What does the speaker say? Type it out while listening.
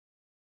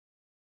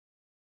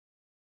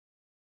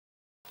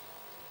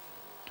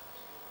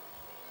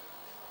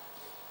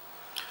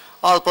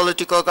All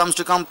Politico comes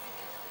to come.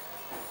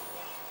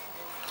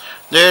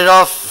 They're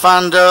off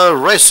and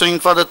racing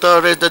for the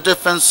third race. The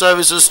Defence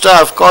Services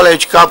Staff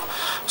College Cup.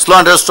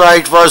 Slaughter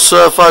strike for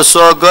so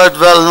good.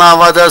 Well,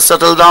 now others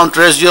settle down.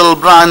 Treasual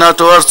Briner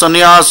towards the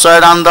near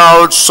side. On the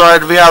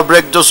outside we have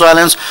Break the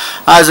Silence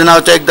as they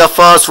now take the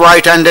first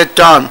right-handed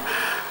turn.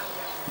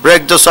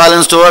 Break the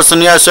Silence towards the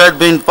near side,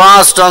 being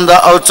passed on the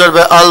outside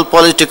by All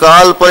Politica.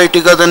 All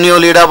Politica, the new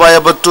leader, by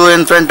about 2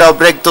 in front of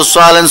Break the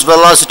Silence.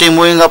 Velocity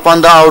moving up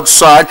on the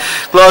outside.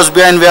 Close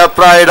behind we have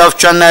Pride of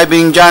Chennai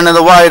being joined on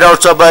the wide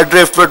outside by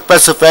Driftwood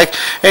Pacific.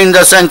 In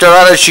the center,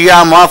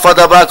 Arashiyama for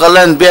the back, a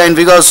length behind.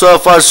 We go so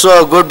far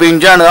so good,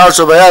 being joined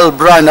also by Al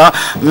Briner.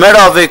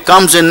 Medovic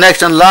comes in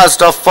next and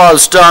last of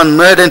false turn.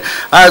 Maiden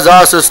as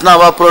horses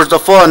now approach the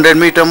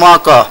 400-meter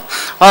marker.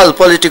 All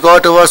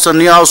Politica towards the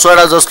near outside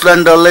as a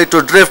slender lead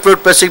to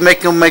Driftwood Pacific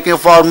making a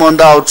form on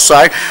the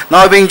outside.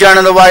 Now being joined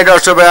on the wide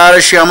outside by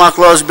Arashiyama,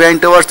 close behind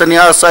towards the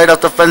near side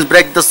of the fence.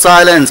 Break the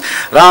Silence.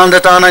 Round the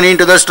turn and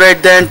into the straight.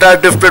 The entire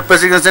Driftwood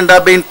Pacific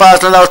center being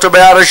passed on the outside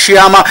by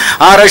Arashiyama.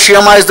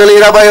 Arashiyama is the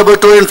leader by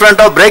about 2 in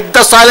front of Break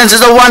the Silence.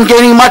 Is the one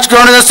gaining much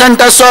ground in the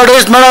center. Third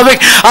is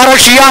Medovic.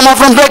 Arashiyama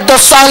from Break the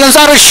Silence.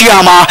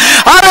 Arashiyama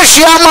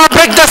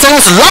Break the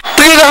Silence. Locked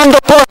leader on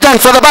the post and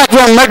for the back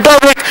one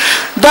Medovic.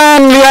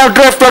 Then we have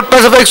Driftwood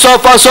Pacific. So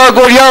far so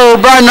good.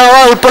 Yo, Briner,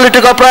 All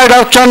Political, Pride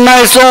of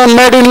Chennai, so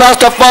made in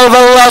last of all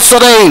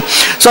velocity.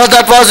 So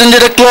that was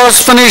indeed a close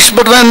finish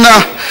between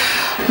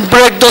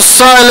Break the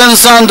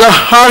Silence and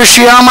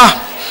Arashiyama.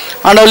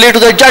 And I'll leave to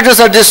the judges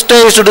at this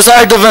stage to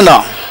decide the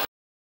winner.